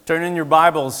Turn in your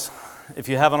Bibles, if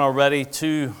you haven't already,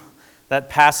 to that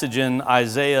passage in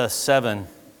Isaiah 7.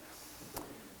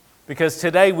 Because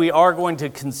today we are going to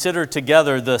consider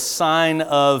together the sign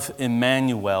of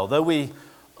Emmanuel. Though we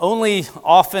only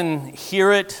often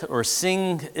hear it or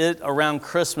sing it around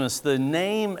Christmas, the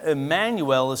name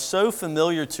Emmanuel is so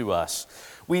familiar to us.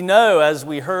 We know, as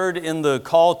we heard in the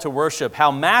call to worship,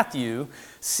 how Matthew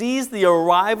sees the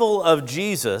arrival of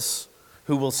Jesus,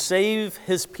 who will save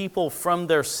his people from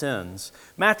their sins.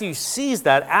 Matthew sees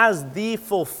that as the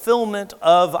fulfillment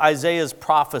of Isaiah's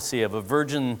prophecy of a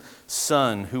virgin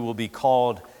son who will be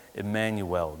called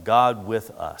Emmanuel, God with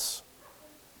us.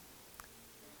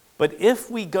 But if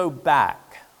we go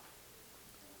back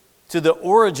to the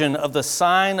origin of the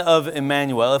sign of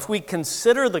Emmanuel, if we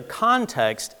consider the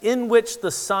context in which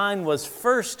the sign was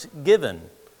first given,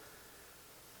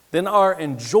 then our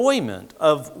enjoyment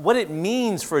of what it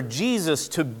means for Jesus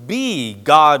to be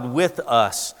God with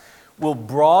us will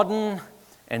broaden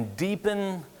and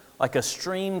deepen like a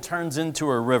stream turns into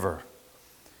a river.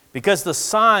 Because the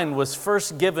sign was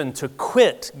first given to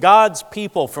quit God's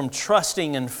people from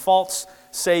trusting in false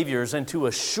saviors and to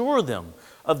assure them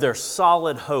of their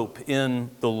solid hope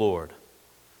in the Lord.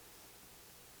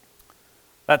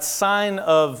 That sign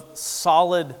of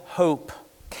solid hope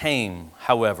came,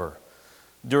 however,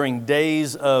 during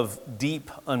days of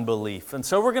deep unbelief. And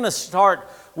so we're going to start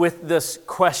with this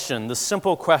question, the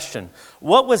simple question.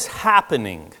 What was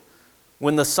happening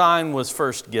when the sign was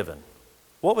first given?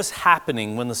 What was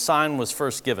happening when the sign was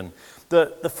first given?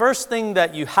 The first thing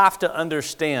that you have to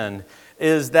understand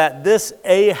is that this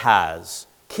Ahaz,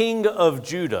 king of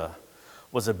Judah,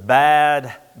 was a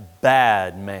bad,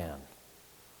 bad man.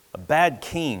 A bad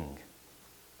king.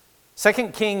 2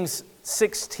 Kings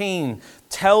 16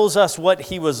 tells us what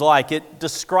he was like. It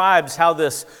describes how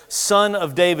this son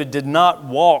of David did not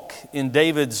walk in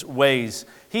David's ways.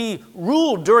 He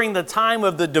ruled during the time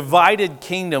of the divided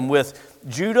kingdom with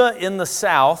Judah in the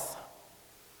south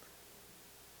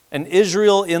and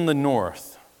Israel in the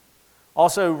north.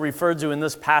 Also referred to in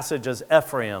this passage as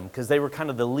Ephraim, because they were kind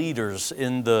of the leaders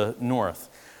in the north.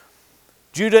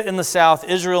 Judah in the south,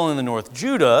 Israel in the north.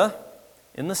 Judah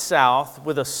in the south,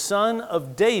 with a son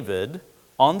of David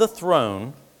on the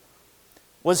throne,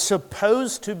 was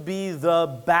supposed to be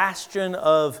the bastion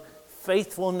of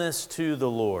faithfulness to the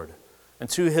Lord and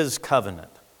to his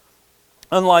covenant.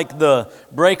 Unlike the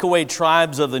breakaway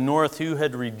tribes of the north who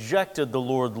had rejected the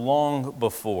Lord long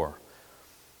before.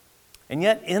 And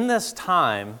yet in this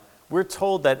time, we're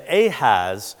told that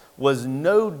Ahaz was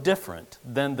no different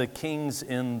than the kings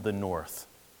in the north.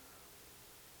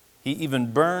 He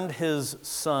even burned his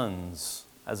sons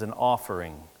as an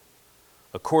offering,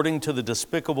 according to the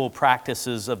despicable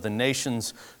practices of the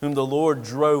nations whom the Lord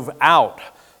drove out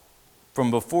from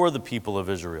before the people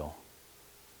of Israel.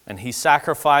 And he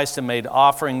sacrificed and made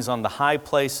offerings on the high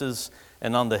places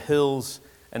and on the hills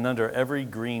and under every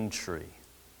green tree.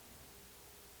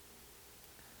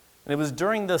 And it was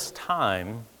during this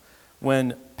time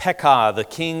when Pekah, the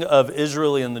king of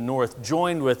Israel in the north,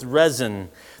 joined with Rezin,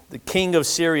 the king of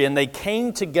Syria, and they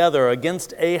came together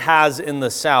against Ahaz in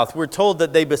the south. We're told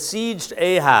that they besieged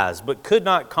Ahaz, but could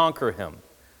not conquer him.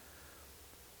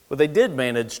 What they did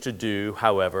manage to do,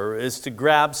 however, is to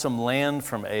grab some land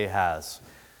from Ahaz.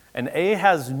 And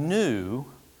Ahaz knew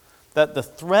that the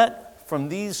threat from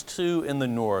these two in the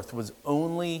north was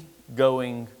only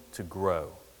going to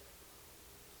grow.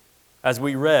 As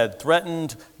we read,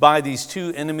 threatened by these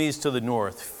two enemies to the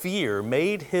north, fear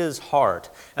made his heart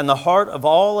and the heart of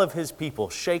all of his people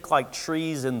shake like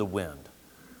trees in the wind.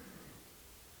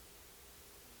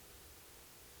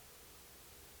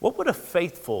 What would a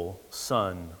faithful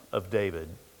son of David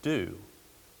do?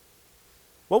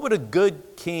 What would a good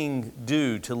king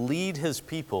do to lead his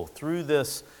people through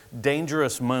this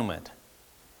dangerous moment?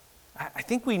 I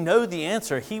think we know the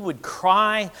answer. He would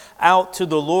cry out to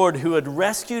the Lord who had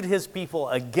rescued his people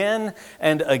again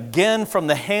and again from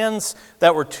the hands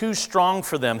that were too strong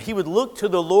for them. He would look to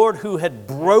the Lord who had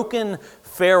broken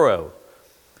Pharaoh,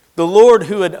 the Lord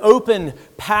who had opened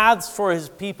paths for his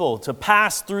people to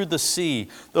pass through the sea,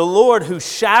 the Lord who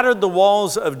shattered the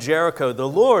walls of Jericho, the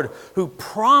Lord who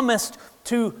promised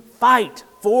to fight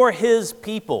for his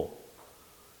people.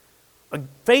 A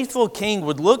faithful king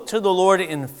would look to the Lord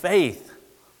in faith,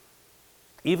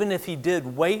 even if he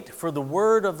did wait for the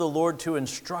word of the Lord to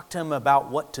instruct him about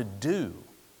what to do.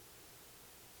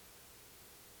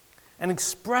 And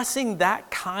expressing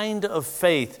that kind of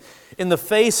faith in the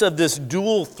face of this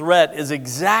dual threat is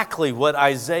exactly what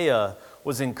Isaiah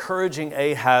was encouraging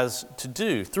Ahaz to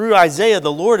do. Through Isaiah,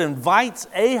 the Lord invites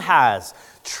Ahaz,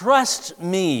 trust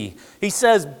me. He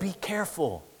says, be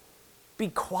careful. be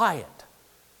quiet.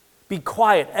 Be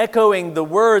quiet, echoing the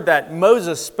word that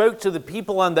Moses spoke to the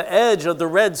people on the edge of the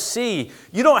Red Sea.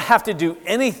 You don't have to do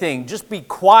anything. Just be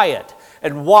quiet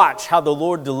and watch how the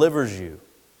Lord delivers you.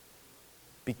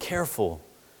 Be careful.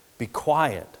 Be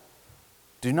quiet.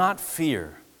 Do not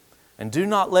fear. And do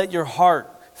not let your heart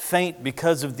faint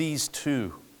because of these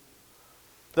two.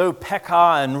 Though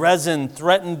Pekah and Rezin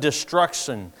threatened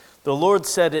destruction, the Lord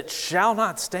said, it shall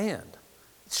not stand.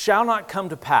 It shall not come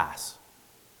to pass.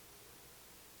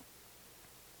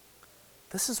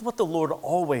 This is what the Lord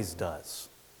always does.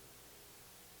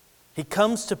 He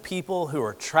comes to people who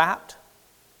are trapped,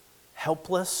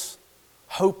 helpless,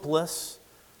 hopeless,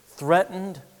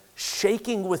 threatened,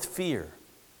 shaking with fear.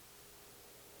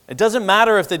 It doesn't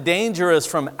matter if the danger is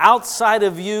from outside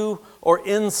of you or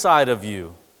inside of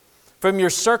you, from your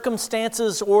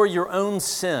circumstances or your own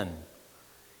sin.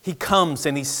 He comes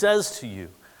and He says to you,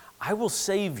 I will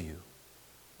save you.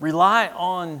 Rely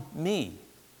on me.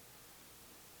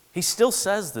 He still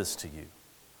says this to you.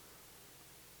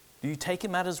 Do you take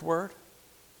Him at His word?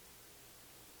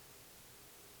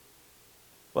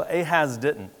 Well, Ahaz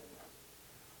didn't.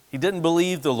 He didn't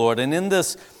believe the Lord. And in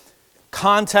this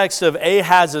context of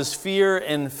Ahaz's fear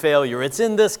and failure, it's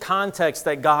in this context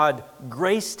that God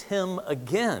graced him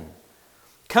again,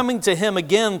 coming to him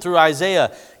again through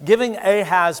Isaiah, giving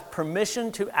Ahaz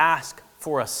permission to ask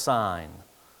for a sign.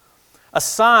 A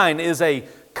sign is a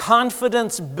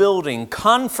confidence-building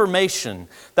confirmation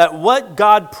that what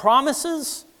God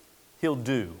promises, He'll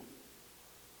do.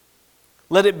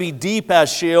 Let it be deep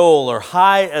as Sheol or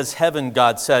high as heaven,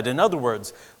 God said. In other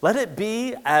words, let it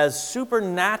be as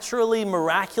supernaturally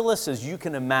miraculous as you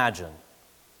can imagine.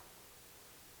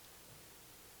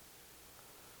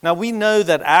 Now we know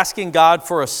that asking God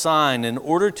for a sign in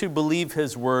order to believe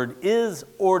His word is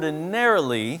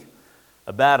ordinarily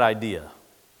a bad idea.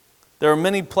 There are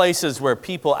many places where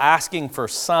people asking for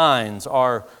signs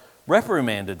are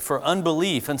reprimanded for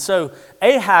unbelief. And so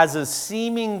Ahaz's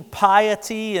seeming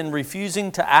piety in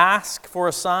refusing to ask for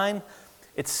a sign,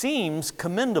 it seems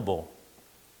commendable.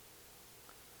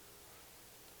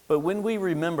 But when we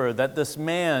remember that this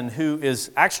man who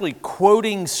is actually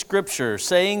quoting Scripture,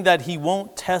 saying that he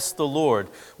won't test the Lord,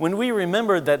 when we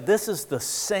remember that this is the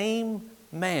same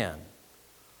man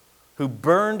who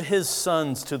burned his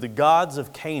sons to the gods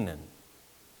of Canaan,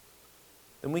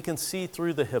 then we can see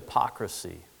through the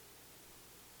hypocrisy.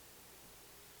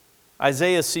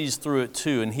 Isaiah sees through it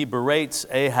too, and he berates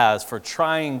Ahaz for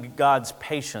trying God's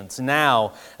patience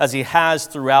now as he has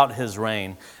throughout his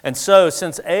reign. And so,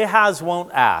 since Ahaz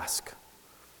won't ask,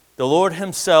 the Lord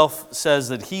Himself says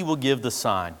that He will give the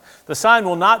sign. The sign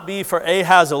will not be for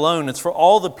Ahaz alone, it's for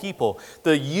all the people.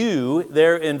 The you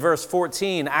there in verse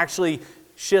 14 actually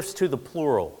shifts to the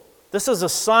plural. This is a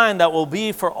sign that will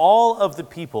be for all of the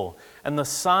people, and the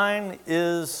sign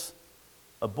is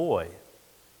a boy.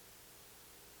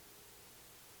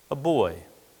 A boy,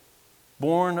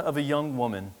 born of a young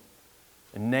woman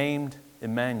and named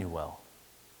Emmanuel.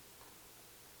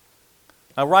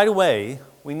 Now, right away,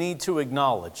 we need to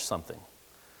acknowledge something.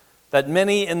 That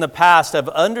many in the past have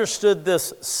understood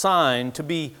this sign to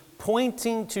be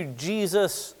pointing to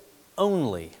Jesus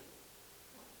only.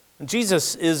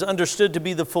 Jesus is understood to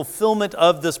be the fulfillment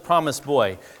of this promised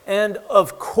boy. And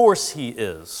of course He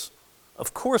is.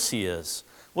 Of course He is.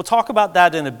 We'll talk about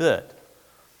that in a bit.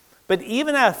 But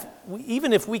even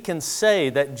if we can say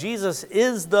that Jesus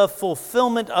is the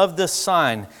fulfillment of this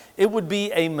sign, it would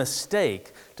be a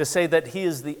mistake to say that He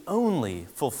is the only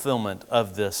fulfillment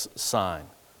of this sign.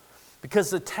 Because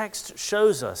the text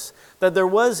shows us that there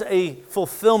was a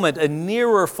fulfillment, a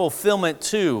nearer fulfillment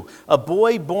too, a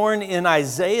boy born in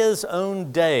Isaiah's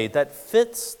own day that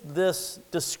fits this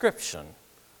description.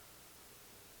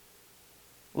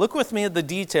 Look with me at the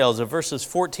details of verses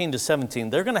 14 to 17.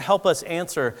 They're going to help us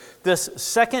answer this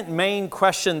second main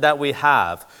question that we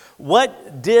have.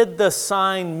 What did the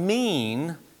sign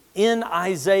mean in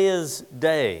Isaiah's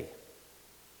day?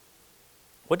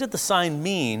 What did the sign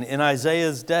mean in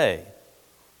Isaiah's day?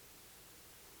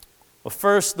 Well,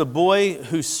 first, the boy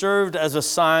who served as a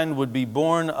sign would be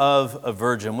born of a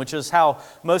virgin, which is how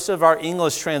most of our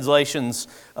English translations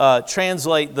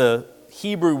translate the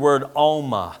Hebrew word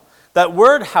Alma. That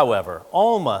word, however,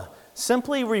 Alma,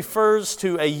 simply refers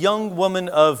to a young woman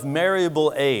of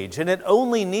marriable age, and it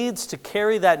only needs to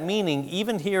carry that meaning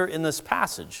even here in this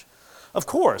passage. Of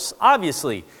course,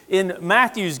 obviously, in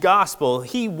Matthew's gospel,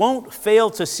 he won't fail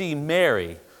to see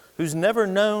Mary, who's never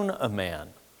known a man.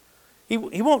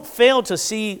 He won't fail to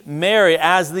see Mary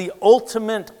as the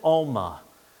ultimate Alma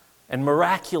and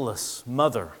miraculous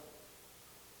mother.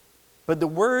 But the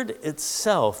word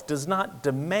itself does not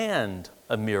demand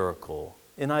a miracle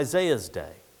in Isaiah's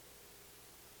day.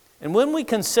 And when we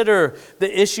consider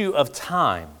the issue of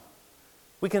time,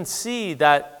 we can see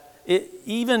that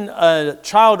even a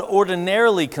child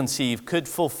ordinarily conceived could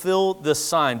fulfill this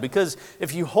sign. Because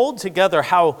if you hold together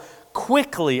how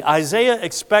quickly Isaiah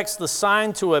expects the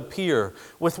sign to appear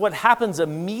with what happens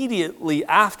immediately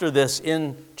after this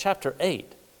in chapter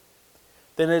 8,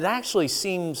 then it actually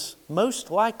seems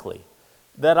most likely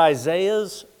that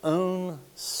Isaiah's own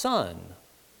son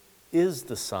is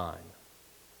the sign.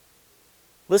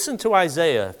 Listen to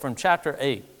Isaiah from chapter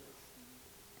 8.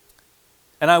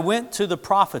 And I went to the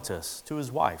prophetess, to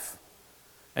his wife,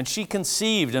 and she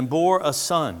conceived and bore a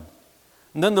son.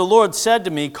 And then the Lord said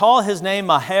to me, call his name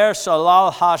Maher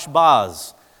Shalal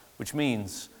Hashbaz, which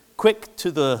means quick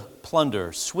to the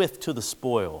plunder, swift to the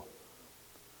spoil.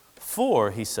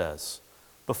 For, he says,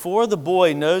 before the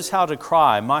boy knows how to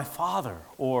cry, my father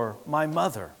or my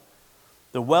mother,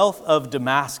 the wealth of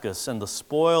Damascus and the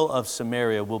spoil of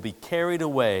Samaria will be carried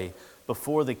away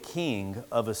before the king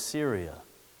of Assyria.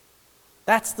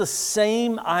 That's the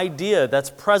same idea that's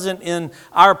present in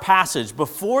our passage.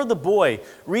 Before the boy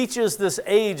reaches this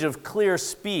age of clear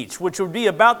speech, which would be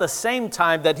about the same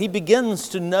time that he begins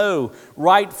to know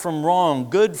right from wrong,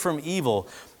 good from evil,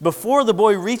 before the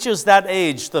boy reaches that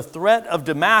age, the threat of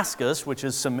Damascus, which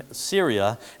is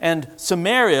Syria, and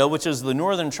Samaria, which is the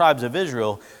northern tribes of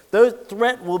Israel, the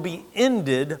threat will be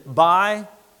ended by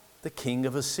the king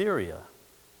of Assyria.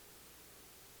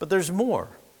 But there's more.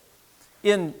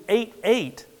 In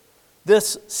 8:8,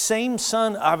 this same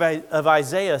son of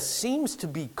Isaiah seems to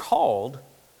be called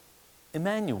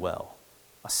Emmanuel,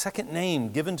 a second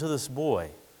name given to this boy.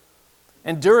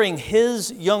 And during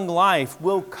his young life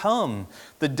will come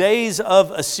the days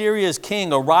of Assyria's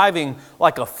king arriving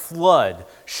like a flood,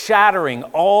 shattering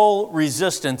all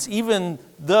resistance, even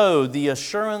though the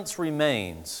assurance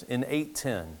remains in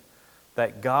 8:10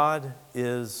 that God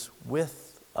is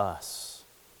with us.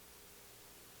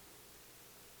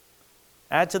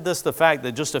 Add to this the fact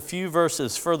that just a few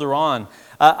verses further on,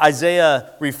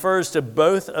 Isaiah refers to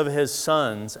both of his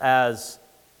sons as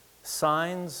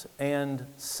signs and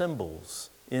symbols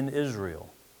in Israel.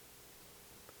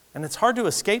 And it's hard to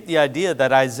escape the idea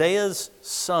that Isaiah's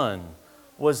son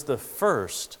was the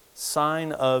first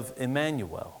sign of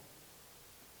Emmanuel.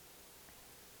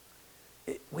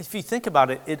 If you think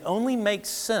about it, it only makes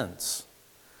sense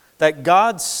that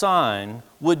God's sign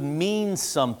would mean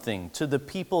something to the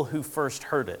people who first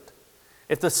heard it.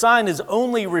 If the sign is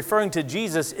only referring to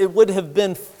Jesus, it would have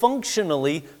been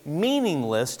functionally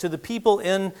meaningless to the people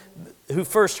who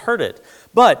first heard it.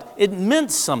 But it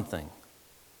meant something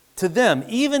to them,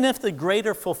 even if the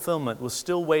greater fulfillment was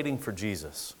still waiting for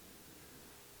Jesus.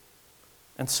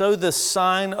 And so this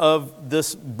sign of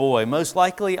this boy, most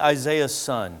likely Isaiah's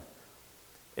son,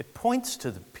 it points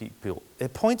the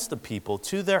people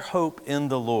to their hope in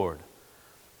the Lord.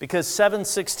 Because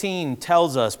 7:16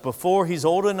 tells us before he's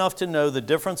old enough to know the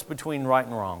difference between right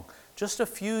and wrong, just a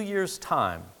few years'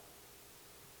 time,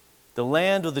 the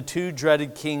land of the two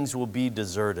dreaded kings will be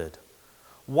deserted.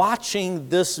 Watching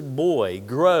this boy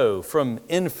grow from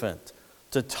infant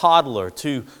to toddler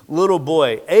to little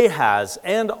boy, Ahaz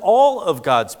and all of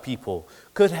God's people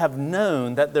could have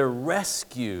known that their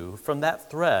rescue from that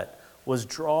threat was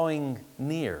drawing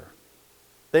near.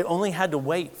 They only had to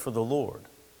wait for the Lord.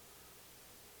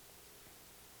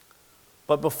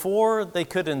 But before they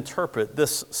could interpret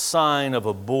this sign of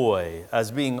a boy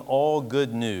as being all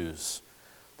good news,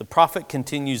 the prophet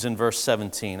continues in verse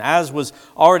 17. As was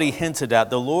already hinted at,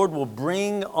 the Lord will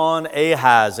bring on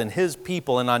Ahaz and his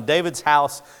people and on David's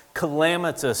house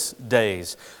calamitous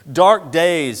days, dark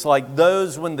days like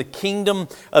those when the kingdom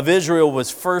of Israel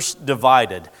was first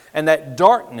divided, and that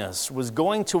darkness was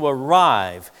going to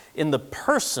arrive in the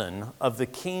person of the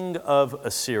king of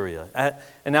Assyria.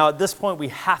 And now at this point we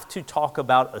have to talk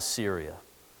about Assyria.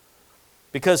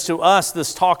 Because to us,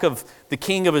 this talk of the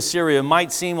king of Assyria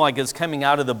might seem like it's coming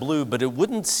out of the blue, but it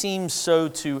wouldn't seem so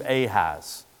to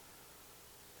Ahaz.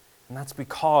 And that's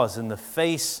because in the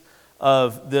face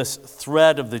of this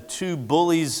threat of the two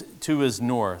bullies to his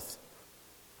north,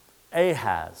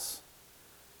 Ahaz,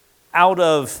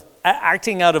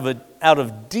 acting out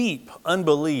of deep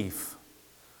unbelief,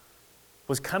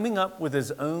 was coming up with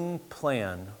his own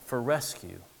plan for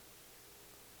rescue.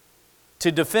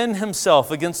 To defend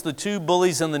himself against the two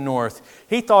bullies in the north,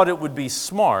 he thought it would be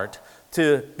smart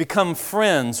to become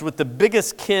friends with the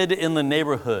biggest kid in the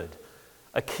neighborhood,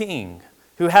 a king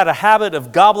who had a habit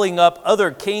of gobbling up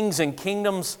other kings and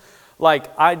kingdoms like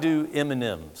I do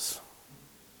M&Ms.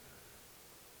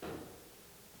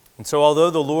 And so although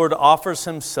the Lord offers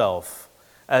himself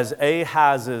as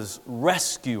Ahaz's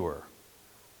rescuer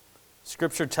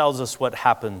Scripture tells us what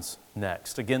happens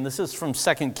next. Again, this is from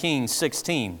 2 Kings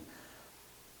 16.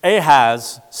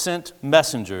 Ahaz sent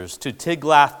messengers to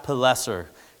Tiglath-Pileser,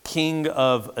 king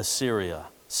of Assyria,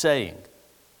 saying,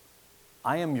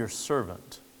 I am your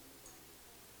servant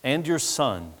and your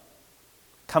son.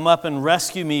 Come up and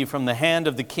rescue me from the hand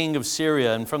of the king of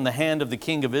Syria and from the hand of the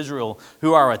king of Israel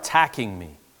who are attacking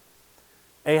me.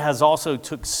 Ahaz also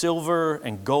took silver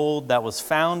and gold that was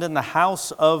found in the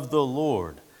house of the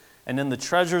Lord and in the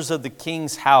treasures of the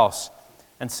king's house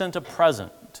and sent a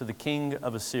present to the king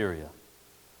of Assyria.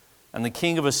 And the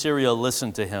king of Assyria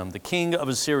listened to him. The king of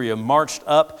Assyria marched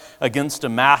up against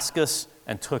Damascus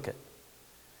and took it,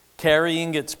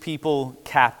 carrying its people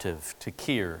captive to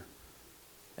Kir,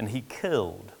 and he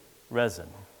killed Rezin.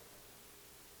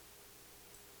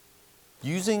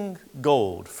 Using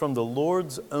gold from the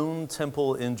Lord's own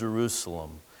temple in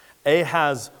Jerusalem,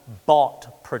 Ahaz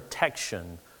bought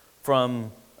protection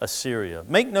from Assyria.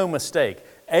 Make no mistake,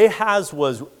 Ahaz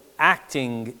was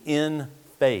acting in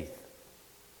faith.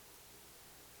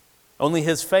 Only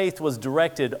his faith was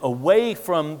directed away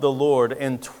from the Lord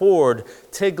and toward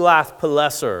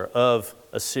Tiglath-Pileser of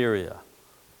Assyria.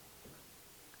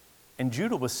 And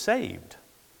Judah was saved.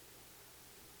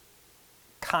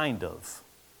 Kind of.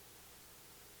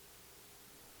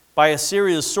 By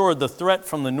Assyria's sword, the threat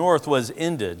from the north was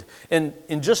ended. And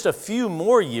in just a few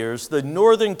more years, the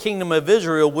northern kingdom of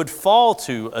Israel would fall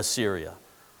to Assyria.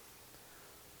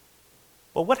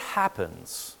 But what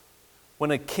happens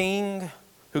when a king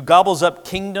who gobbles up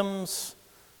kingdoms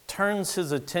turns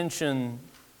his attention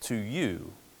to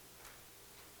you?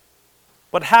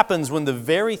 What happens when the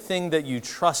very thing that you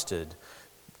trusted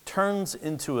turns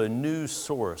into a new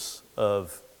source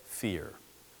of fear?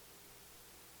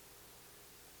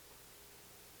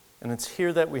 And it's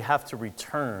here that we have to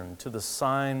return to the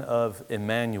sign of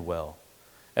Emmanuel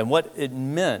and what it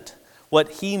meant,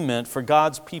 what he meant for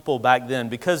God's people back then.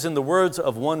 Because in the words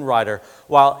of one writer,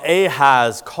 while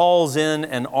Ahaz calls in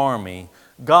an army,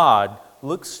 God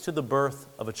looks to the birth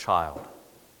of a child.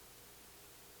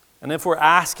 And if we're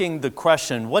asking the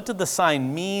question, what did the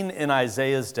sign mean in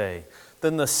Isaiah's day?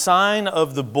 Then the sign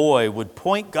of the boy would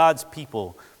point God's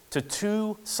people to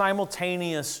two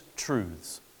simultaneous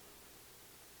truths.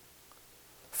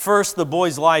 First, the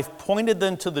boy's life pointed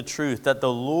them to the truth that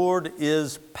the Lord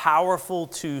is powerful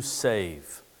to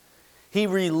save. He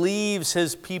relieves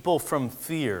his people from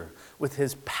fear with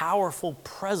his powerful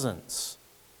presence.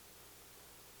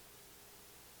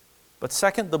 But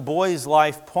second, the boy's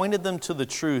life pointed them to the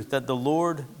truth that the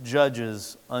Lord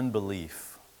judges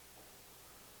unbelief.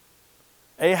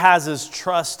 Ahaz's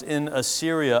trust in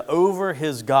Assyria over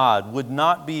his God would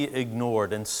not be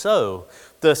ignored, and so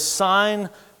the sign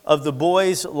of the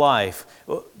boy's life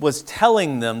was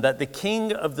telling them that the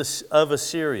king of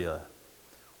Assyria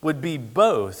would be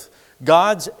both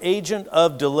God's agent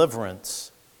of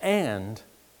deliverance and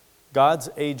God's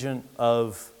agent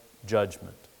of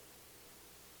judgment.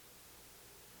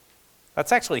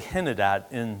 That's actually hinted at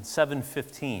in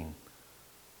 7:15.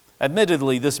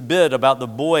 Admittedly, this bit about the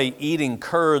boy eating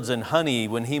curds and honey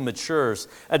when he matures,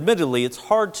 admittedly, it's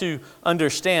hard to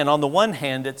understand. On the one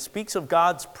hand, it speaks of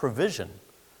God's provision.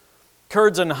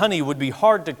 Curds and honey would be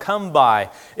hard to come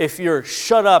by if you're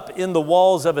shut up in the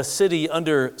walls of a city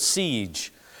under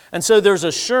siege. And so there's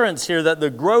assurance here that the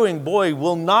growing boy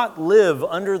will not live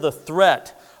under the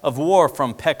threat of war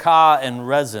from Pekah and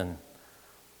Rezin.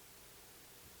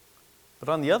 But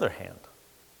on the other hand,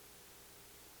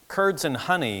 curds and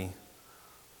honey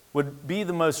would be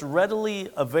the most readily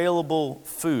available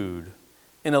food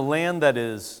in a land that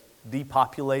is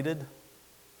depopulated,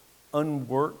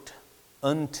 unworked,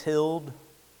 untilled,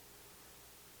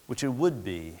 which it would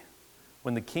be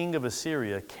when the king of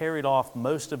Assyria carried off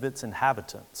most of its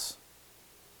inhabitants.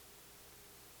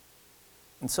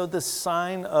 And so this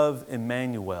sign of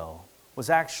Emmanuel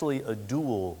was actually a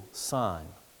dual sign,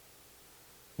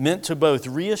 meant to both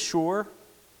reassure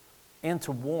and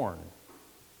to warn.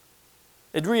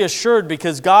 It reassured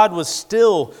because God was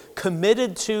still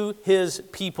committed to his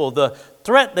people. The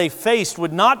threat they faced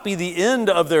would not be the end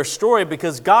of their story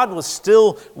because God was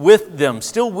still with them,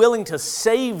 still willing to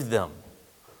save them.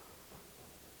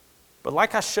 But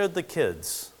like I showed the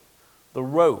kids, the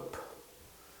rope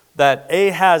that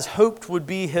Ahaz hoped would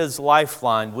be his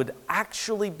lifeline would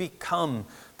actually become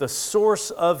the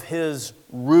source of his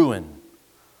ruin.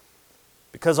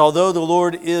 Because although the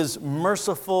Lord is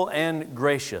merciful and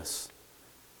gracious,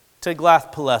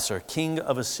 Tiglath-Pileser, king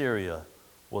of Assyria,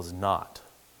 was not.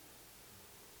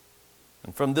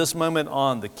 And from this moment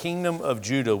on, the kingdom of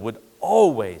Judah would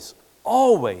always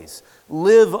always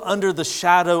live under the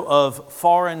shadow of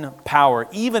foreign power,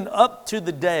 even up to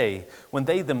the day when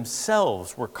they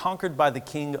themselves were conquered by the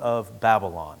king of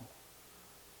Babylon.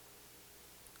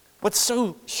 What's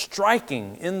so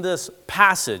striking in this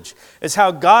passage is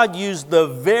how God used the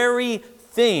very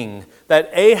thing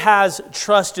that Ahaz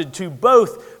trusted to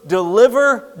both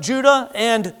deliver Judah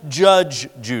and judge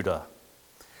Judah.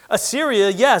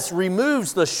 Assyria, yes,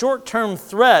 removes the short-term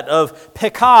threat of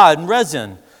Pekah and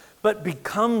Rezin, but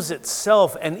becomes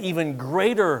itself an even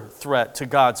greater threat to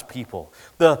God's people.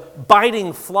 The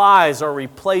biting flies are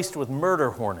replaced with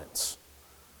murder hornets.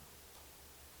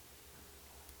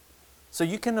 So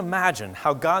you can imagine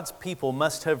how God's people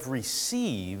must have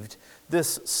received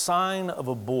this sign of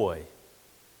a boy.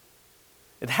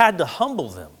 It had to humble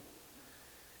them.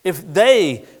 If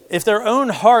their own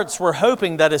hearts were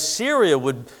hoping that Assyria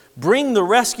would bring the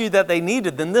rescue that they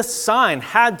needed, then this sign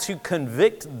had to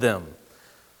convict them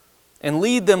and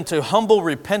lead them to humble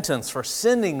repentance for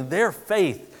sending their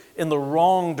faith in the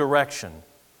wrong direction.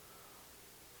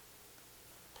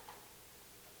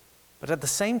 But at the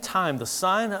same time, the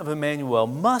sign of Emmanuel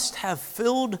must have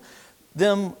filled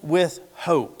them with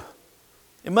hope.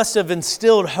 It must have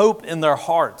instilled hope in their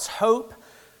hearts, hope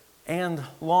and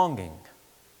longing.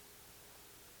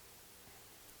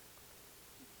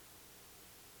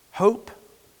 Hope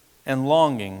and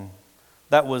longing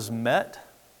that was met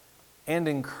and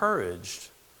encouraged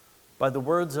by the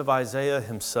words of Isaiah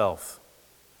himself.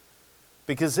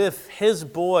 Because if his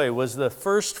boy was the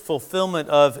first fulfillment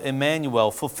of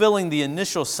Emmanuel, fulfilling the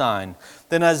initial sign,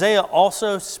 then Isaiah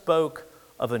also spoke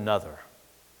of another.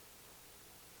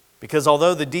 Because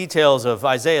although the details of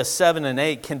Isaiah 7 and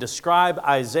 8 can describe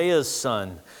Isaiah's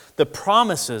son, the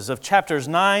promises of chapters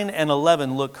 9 and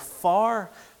 11 look far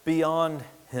beyond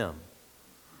him.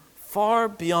 Far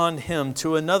beyond him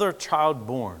to another child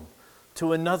born,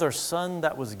 to another son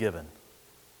that was given.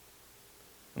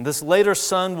 And this later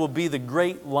son will be the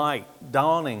great light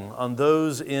dawning on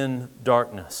those in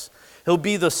darkness. He'll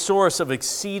be the source of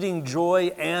exceeding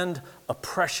joy and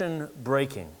oppression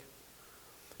breaking.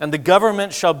 And the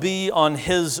government shall be on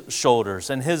his shoulders,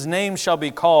 and his name shall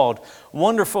be called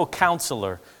Wonderful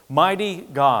Counselor, Mighty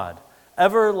God,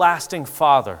 Everlasting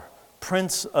Father,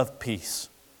 Prince of Peace.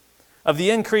 Of the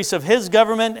increase of his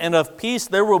government and of peace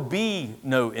there will be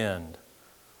no end.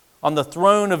 On the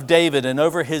throne of David and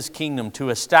over his kingdom, to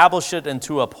establish it and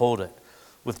to uphold it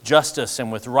with justice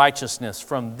and with righteousness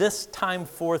from this time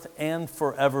forth and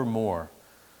forevermore.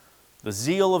 The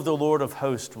zeal of the Lord of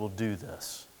hosts will do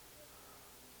this.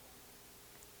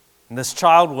 And this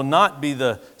child will not be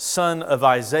the son of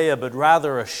Isaiah, but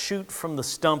rather a shoot from the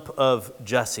stump of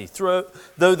Jesse.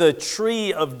 Though the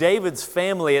tree of David's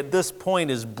family at this point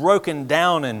is broken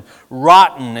down and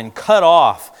rotten and cut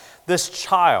off, this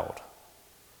child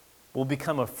will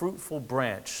become a fruitful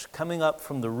branch coming up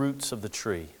from the roots of the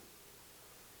tree.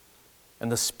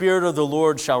 And the Spirit of the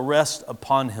Lord shall rest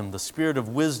upon him, the Spirit of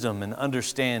wisdom and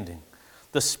understanding,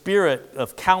 the Spirit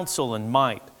of counsel and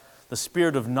might, the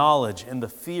Spirit of knowledge and the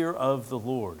fear of the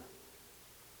Lord.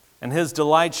 And his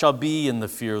delight shall be in the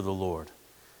fear of the Lord.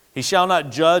 He shall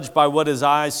not judge by what his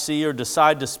eyes see or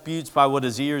decide disputes by what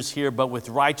his ears hear, but with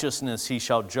righteousness he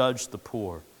shall judge the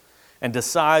poor and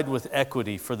decide with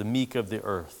equity for the meek of the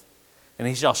earth. And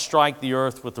he shall strike the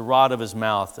earth with the rod of his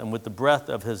mouth, and with the breath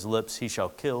of his lips he shall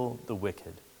kill the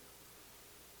wicked.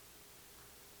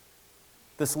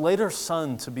 This later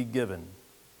son to be given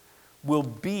will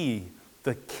be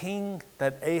the king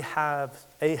that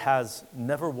Ahaz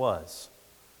never was.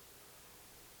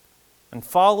 And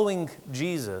following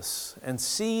Jesus and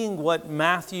seeing what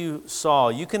Matthew saw,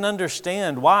 you can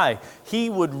understand why he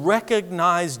would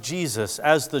recognize Jesus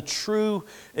as the true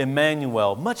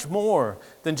Emmanuel, much more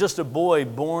than just a boy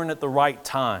born at the right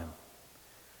time.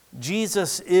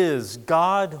 Jesus is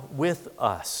God with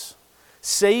us,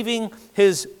 saving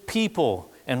his people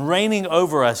and reigning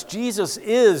over us. Jesus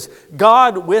is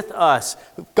God with us,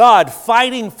 God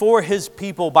fighting for his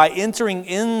people by entering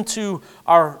into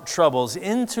our troubles,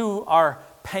 into our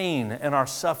pain and our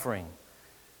suffering.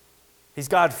 He's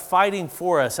God fighting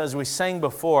for us, as we sang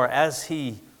before, as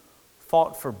he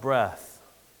fought for breath,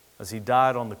 as he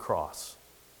died on the cross.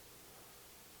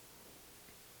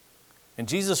 And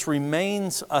Jesus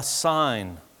remains a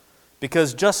sign,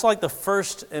 because just like the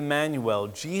first Emmanuel,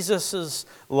 Jesus'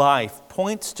 life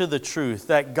points to the truth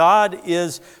that God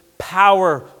is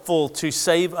powerful to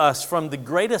save us from the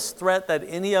greatest threat that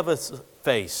any of us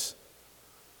face.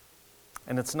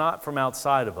 And it's not from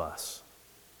outside of us.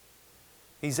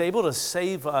 He's able to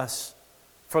save us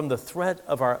from the threat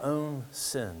of our own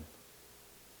sin.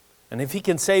 And if he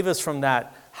can save us from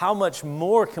that, how much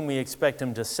more can we expect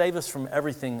him to save us from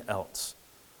everything else?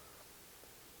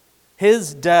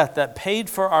 His death that paid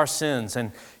for our sins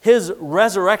and his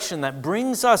resurrection that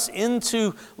brings us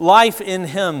into life in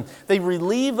him, they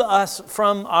relieve us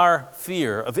from our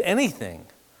fear of anything.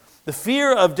 The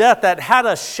fear of death that had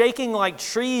us shaking like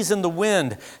trees in the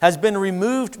wind has been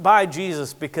removed by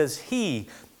Jesus because he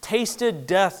tasted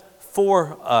death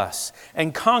for us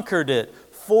and conquered it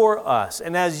for us.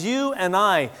 And as you and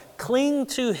I cling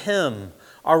to him,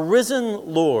 our risen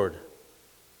Lord,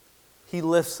 he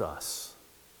lifts us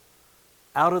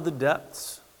out of the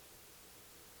depths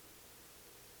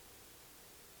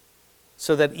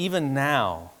so that even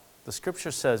now, the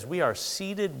scripture says, we are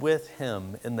seated with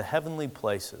him in the heavenly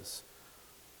places,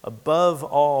 above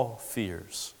all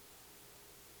fears.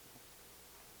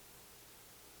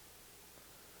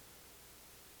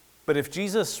 But if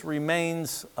Jesus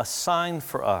remains a sign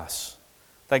for us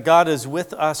that God is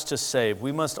with us to save,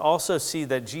 we must also see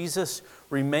that Jesus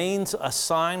remains a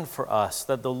sign for us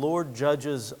that the Lord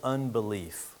judges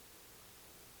unbelief.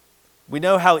 We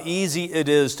know how easy it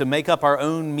is to make up our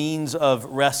own means of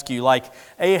rescue. Like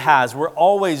Ahaz, we're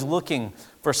always looking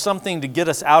for something to get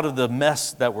us out of the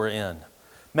mess that we're in.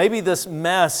 Maybe this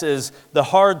mess is the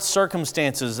hard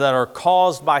circumstances that are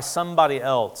caused by somebody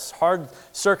else, hard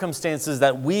circumstances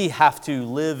that we have to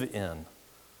live in.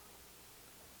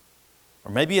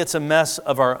 Or maybe it's a mess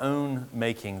of our own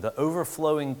making, the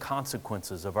overflowing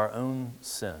consequences of our own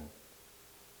sin.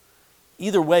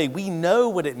 Either way, we know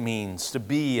what it means to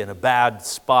be in a bad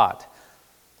spot,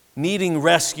 needing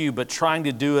rescue but trying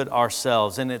to do it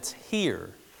ourselves. And it's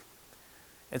here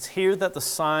that the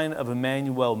sign of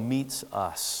Emmanuel meets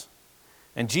us.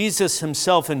 And Jesus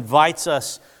himself invites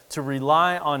us to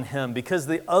rely on him because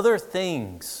the other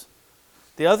things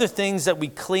that we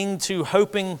cling to,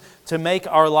 hoping to make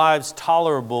our lives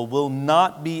tolerable, will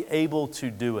not be able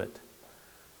to do it.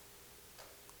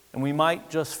 And we might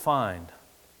just find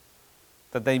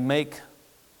that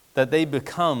they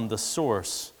become the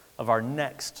source of our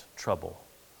next trouble,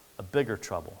 a bigger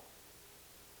trouble.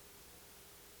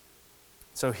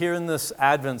 So here in this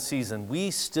Advent season,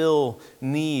 we still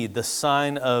need the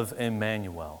sign of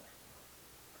Emmanuel.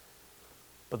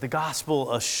 But the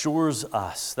gospel assures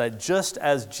us that just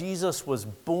as Jesus was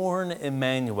born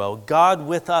Emmanuel, God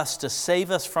with us to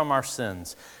save us from our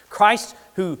sins, Christ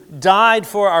who died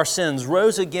for our sins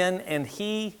rose again, and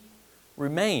he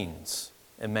remains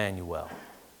Emmanuel.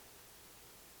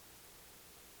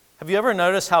 Have you ever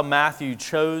noticed how Matthew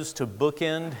chose to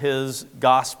bookend his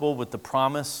gospel with the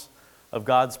promise of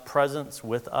God's presence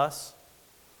with us?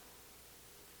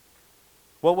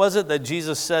 What was it that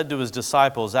Jesus said to his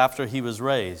disciples after he was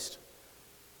raised?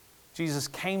 Jesus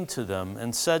came to them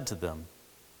and said to them,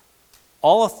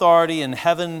 "All authority in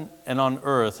heaven and on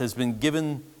earth has been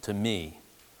given to me.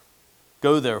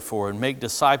 Go therefore and make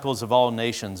disciples of all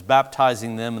nations,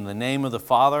 baptizing them in the name of the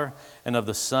Father and of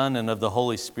the Son and of the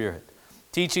Holy Spirit,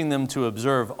 teaching them to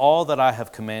observe all that I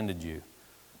have commanded you.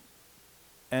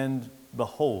 And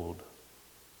behold,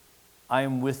 I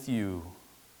am with you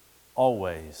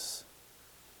always,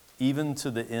 even to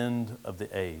the end of the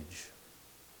age."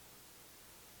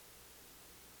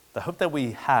 The hope that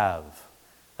we have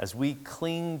as we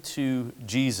cling to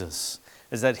Jesus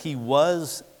is that he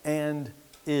was and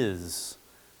is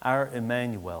our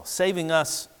Emmanuel, saving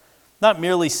us, not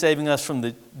merely saving us from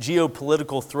the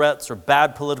geopolitical threats or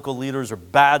bad political leaders or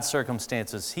bad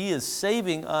circumstances. He is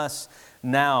saving us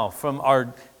now from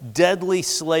our deadly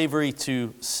slavery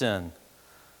to sin,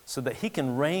 so that he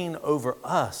can reign over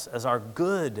us as our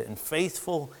good and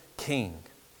faithful King.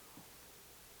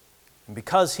 And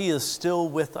because he is still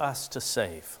with us to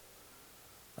save,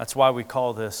 that's why we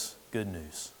call this good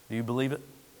news. Do you believe it?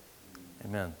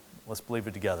 Amen. Let's believe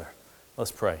it together.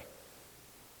 Let's pray.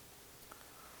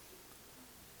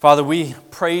 Father, we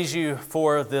praise you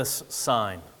for this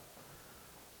sign.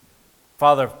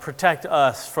 Father, protect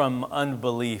us from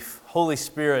unbelief. Holy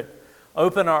Spirit,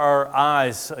 open our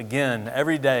eyes again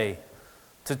every day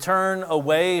to turn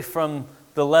away from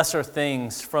the lesser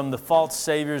things, from the false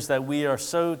saviors that we are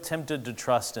so tempted to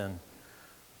trust in,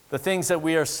 the things that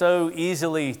we are so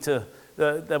easily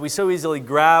that we so easily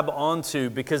grab onto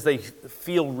because they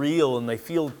feel real and they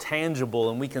feel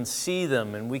tangible and we can see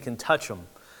them and we can touch them.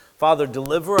 Father,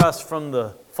 deliver us from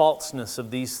the falseness of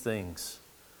these things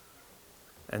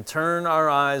and turn our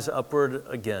eyes upward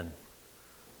again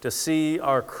to see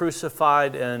our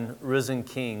crucified and risen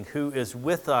King who is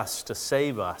with us to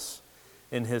save us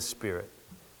in his Spirit.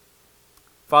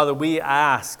 Father, we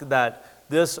ask that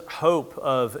this hope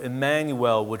of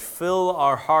Emmanuel would fill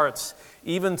our hearts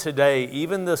even today,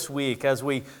 even this week, as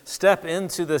we step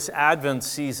into this Advent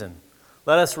season.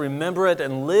 Let us remember it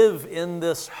and live in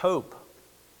this hope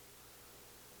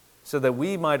so that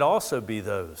we might also be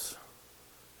those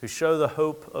who show the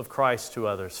hope of Christ to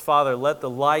others. Father, let the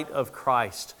light of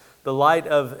Christ, the light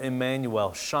of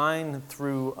Emmanuel, shine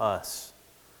through us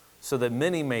so that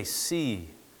many may see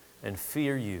and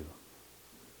fear you.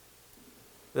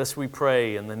 This we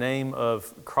pray in the name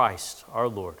of Christ our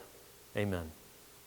Lord. Amen.